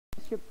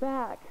You're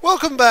back.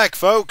 Welcome back,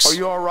 folks. Are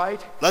you all right?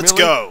 Let's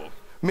Millie? go.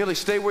 Millie,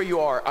 stay where you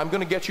are. I'm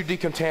gonna get you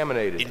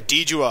decontaminated.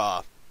 Indeed you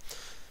are.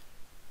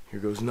 Here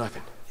goes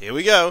nothing. Here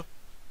we go.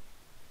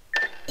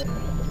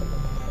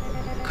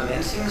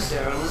 Commencing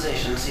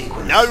sterilization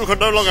sequence. Now you can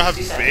no longer have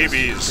 60 seconds to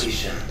babies.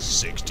 completion.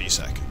 60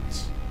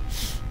 seconds.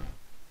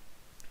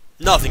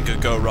 Nothing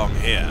could go wrong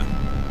here.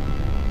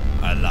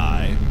 I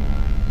lie.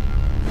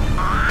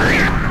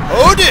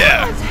 Oh dear!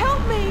 Guys,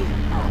 help me!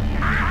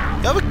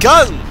 You have a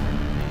gun!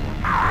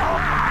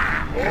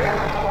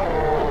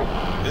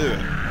 Ew.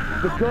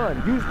 The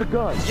gun. Use the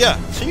gun. Yeah,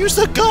 so use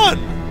the gun!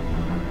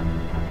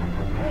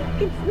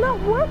 It's not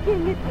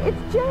working.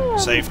 It's jammed.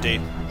 Safety.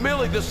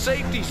 Millie, the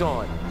safety's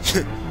on.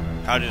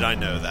 How did I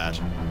know that?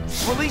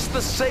 Release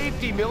the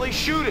safety, Millie.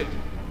 Shoot it.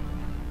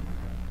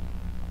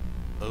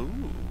 Ooh.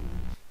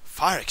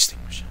 Fire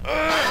extinguisher.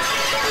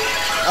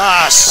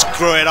 Ah,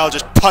 screw it, I'll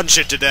just punch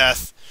it to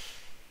death.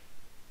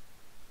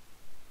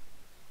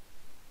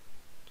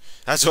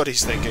 That's what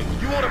he's thinking.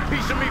 You want a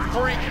piece of me,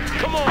 freak?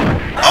 Come on.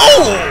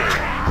 Oh!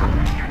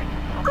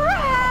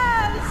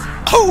 Raz!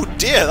 Oh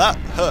dear, that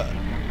hurt.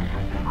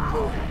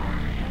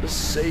 The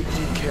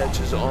safety catch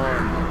is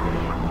on.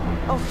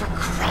 Oh, for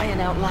crying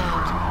out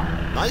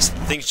loud. Nice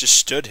that things just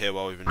stood here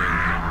while we've been doing it.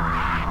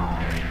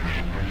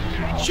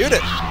 Shoot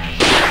it!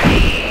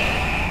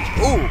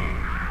 Ooh!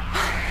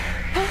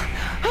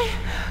 I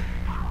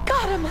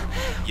got him.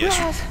 Yes,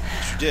 Raz,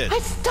 you did. I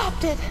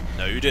stopped it.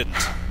 No, you didn't.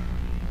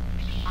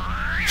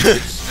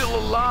 It's still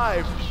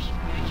alive.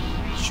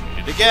 Shoot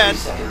it again. 30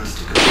 seconds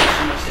to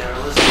completion of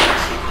sterilization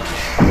sequence.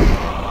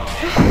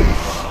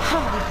 How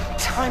many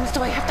times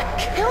do I have to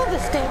kill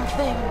this damn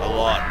thing? A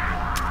lot.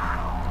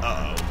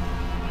 Uh-oh.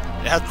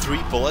 It had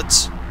 3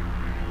 bullets.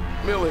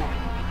 Millie,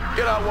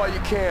 get out while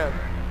you can.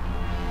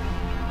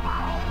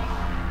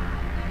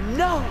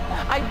 No,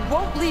 I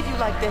won't leave you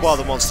like this. While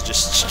the monster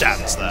just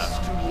stands there. It's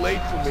too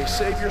late for me.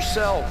 Save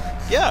yourself.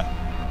 Yeah,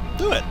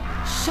 do it.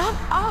 Shut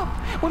up.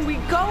 When we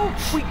go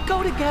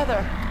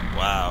together.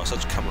 Wow,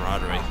 such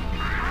camaraderie.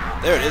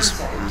 There it 10 is.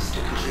 seconds to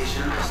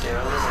completion of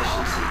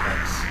sterilization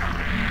sequence.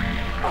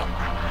 5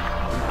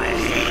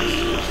 seconds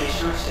to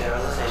completion of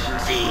sterilization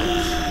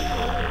sequence.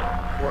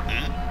 What?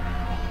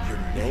 Your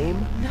name?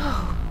 No.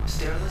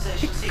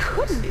 Sterilization It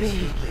sequence couldn't is be.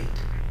 complete.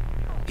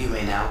 You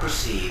may now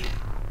proceed.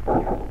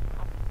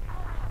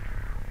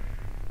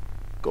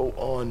 Go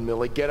on,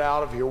 Millie. Get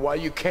out of here while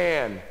you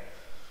can.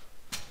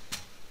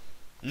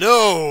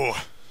 No!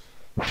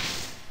 You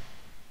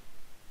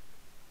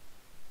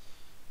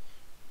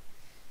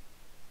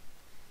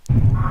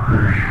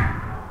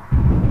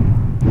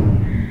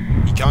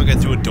can't get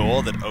through a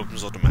door that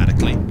opens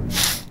automatically.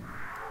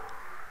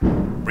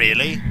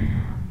 Really?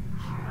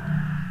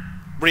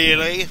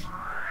 Really?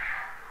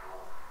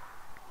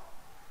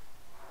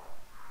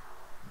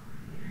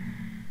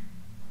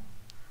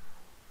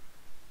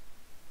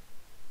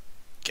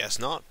 Guess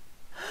not.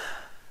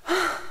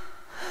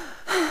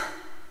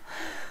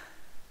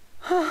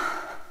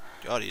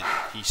 God,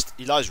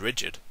 he lies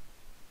rigid.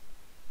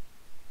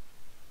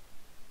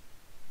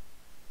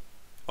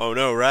 Oh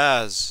no,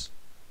 Raz.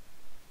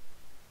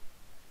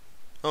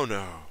 Oh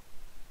no.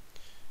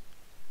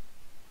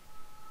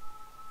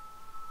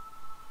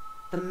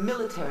 The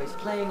military's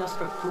playing us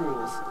for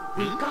fools.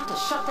 We've got to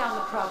shut down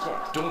the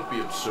project. Don't be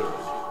absurd.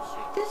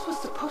 This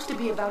was supposed to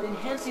be about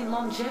enhancing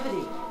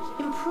longevity,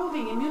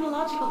 improving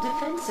immunological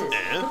defenses,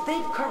 but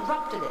they've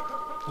corrupted it.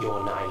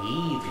 You're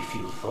naive if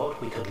you thought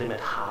we could limit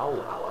how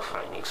our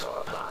findings are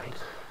applied.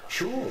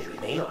 Sure, we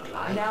may not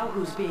like... Now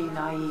who's being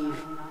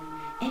naive?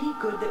 Any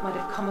good that might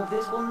have come of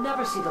this will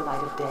never see the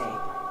light of day.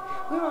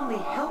 We're only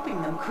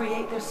helping them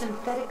create their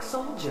synthetic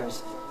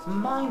soldiers,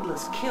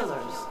 mindless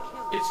killers.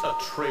 It's a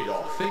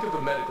trade-off. Think of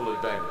the medical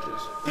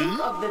advantages. Think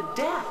of the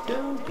death.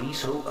 Don't be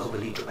so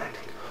overly dramatic.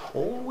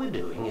 All we're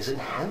doing is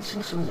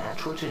enhancing some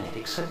natural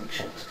genetic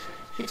selections.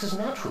 It's as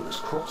natural as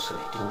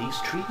cross-selecting these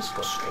trees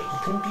for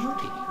strength and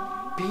beauty.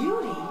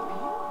 Beauty?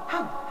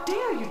 How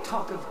dare you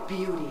talk of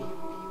beauty?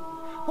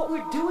 What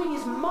we're doing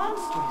is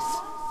monstrous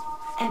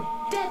and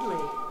deadly.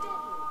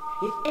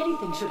 If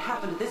anything should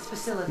happen to this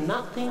facility...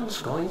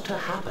 Nothing's going to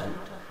happen.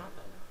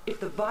 If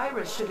the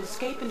virus should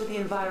escape into the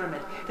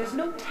environment, there's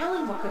no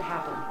telling what could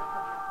happen.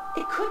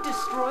 It could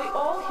destroy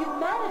all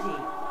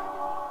humanity.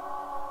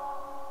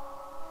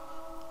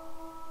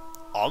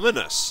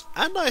 Ominous.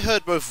 And I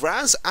heard both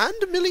Raz and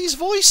Millie's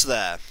voice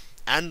there.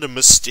 And a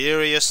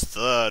mysterious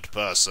third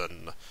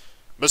person.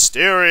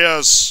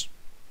 Mysterious!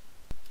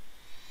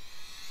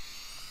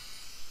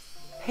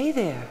 Hey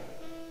there.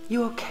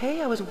 You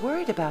okay? I was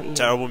worried about you.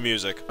 Terrible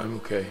music. I'm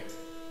okay.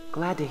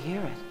 Glad to hear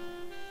it.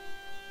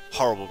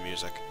 Horrible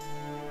music.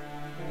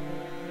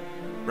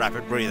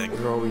 Rapid breathing.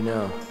 Where are we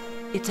now?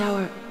 It's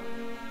our...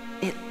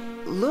 It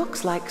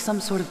looks like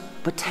some sort of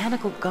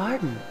botanical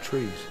garden.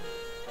 Trees.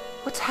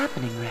 What's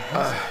happening,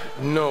 Raz?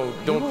 No,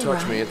 don't all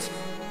touch right? me. It's...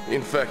 The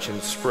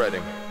infection's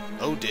spreading.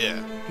 Oh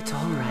dear. It's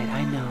all right,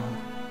 I know.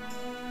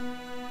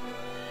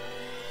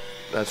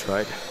 That's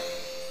right.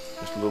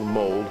 Just a little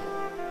mold.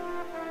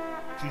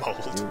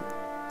 Mold.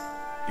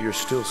 You're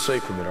still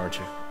safe from it, aren't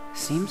you?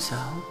 Seems so.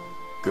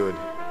 Good.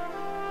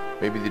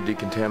 Maybe the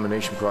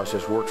decontamination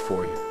process worked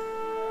for you.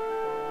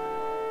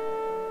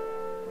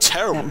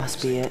 Terrible. That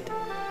must be it.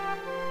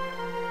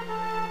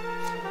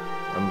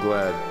 I'm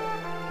glad.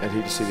 I'd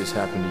hate to see this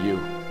happen to you.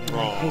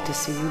 I hate to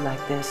see you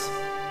like this.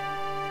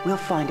 We'll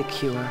find a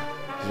cure.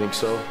 You think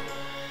so?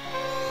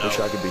 No. Wish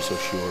I could be so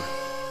sure.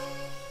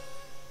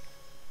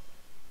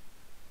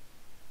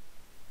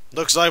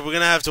 Looks like we're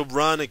gonna have to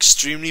run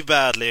extremely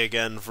badly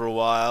again for a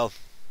while.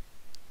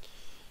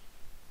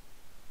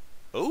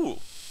 Ooh.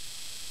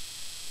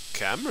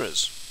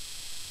 Cameras.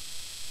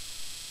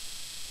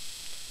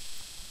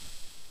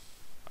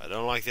 I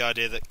don't like the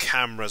idea that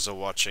cameras are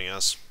watching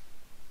us.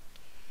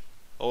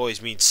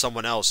 Always means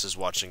someone else is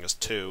watching us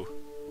too.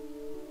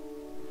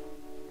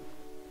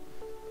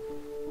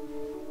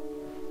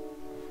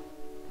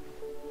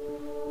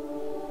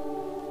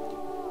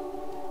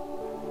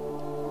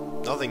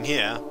 Nothing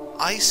here.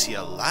 I see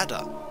a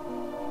ladder.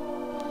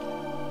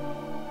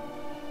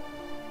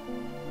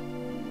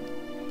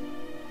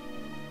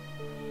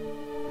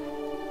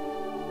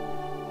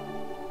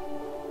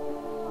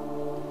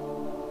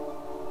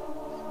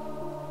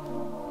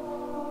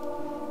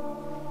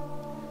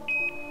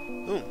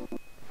 Ooh.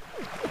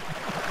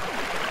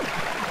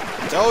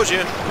 Told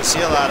you. I see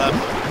a ladder.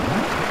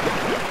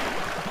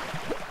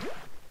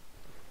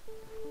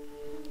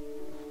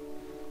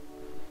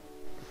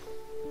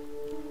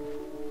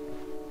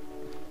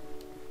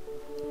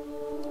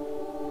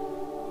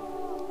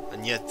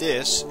 And yet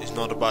this is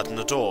not a button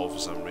at all for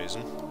some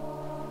reason.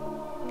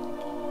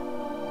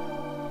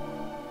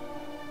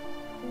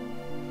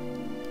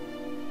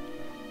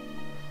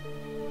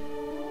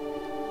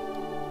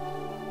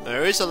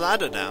 There is a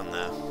ladder down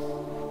there.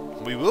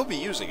 We will be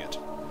using it.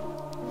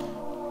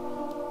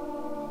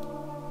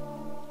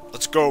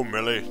 Let's go,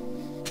 Millie.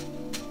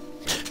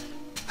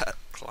 That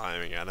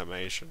climbing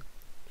animation.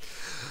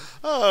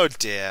 Oh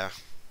dear.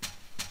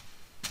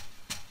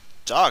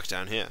 Dark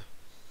down here.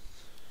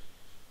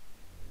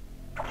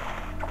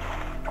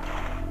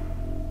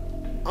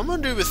 I'm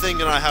gonna do the thing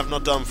that I have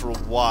not done for a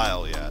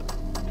while yet.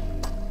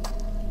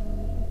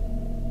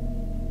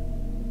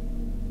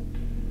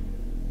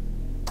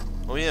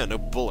 Oh yeah, no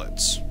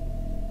bullets.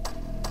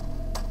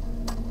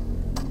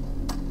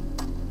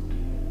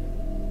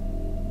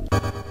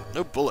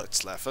 No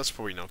bullets left, that's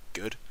probably not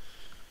good.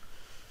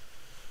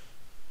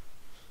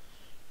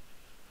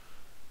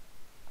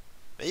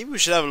 Maybe we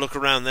should have a look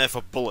around there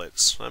for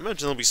bullets. I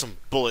imagine there'll be some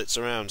bullets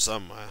around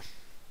somewhere.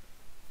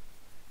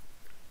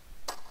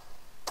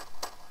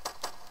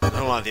 I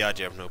don't like the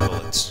idea of no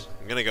bullets.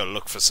 I'm gonna go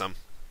look for some.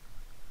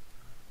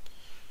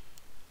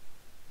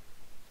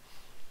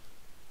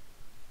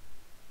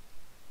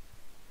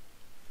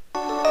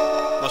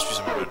 Must be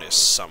some around here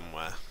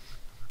somewhere.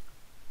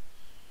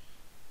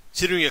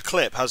 Considering a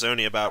clip has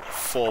only about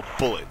 4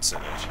 bullets in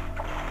it.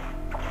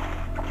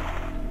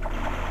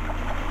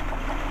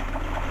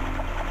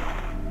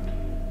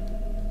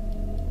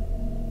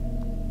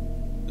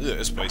 Ugh,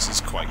 this place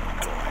is quite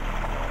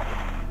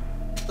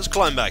climbing. Let's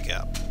climb back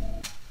up.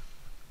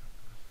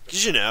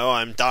 Because you know,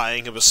 I'm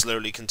dying of a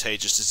slowly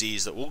contagious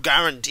disease that will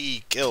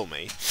guarantee kill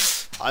me.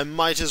 I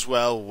might as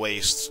well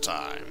waste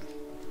time.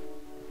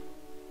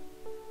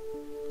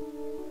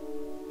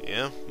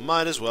 Yeah,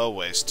 might as well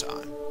waste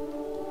time.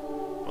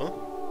 Huh?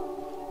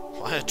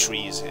 Why are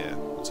trees here?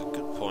 That's a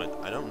good point.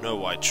 I don't know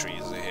why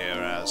trees are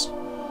here as.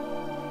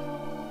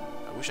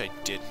 I wish I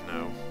did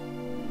know.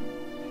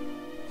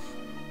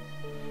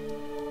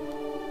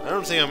 I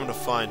don't think I'm going to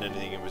find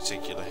anything in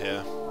particular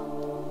here.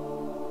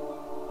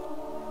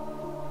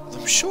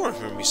 I'm sure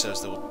Hermie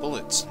says there were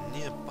bullets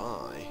nearby.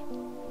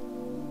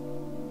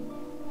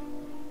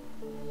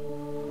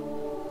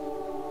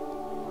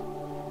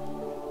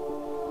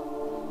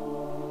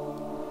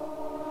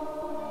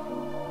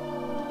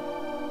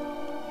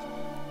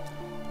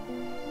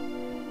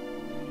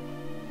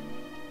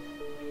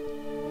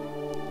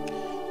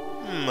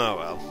 Oh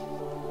well.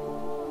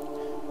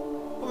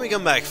 When we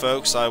come back,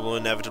 folks, I will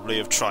inevitably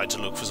have tried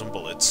to look for some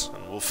bullets,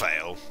 and will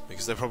fail,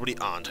 because there probably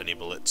aren't any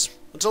bullets.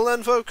 Until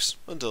then, folks,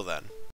 until then.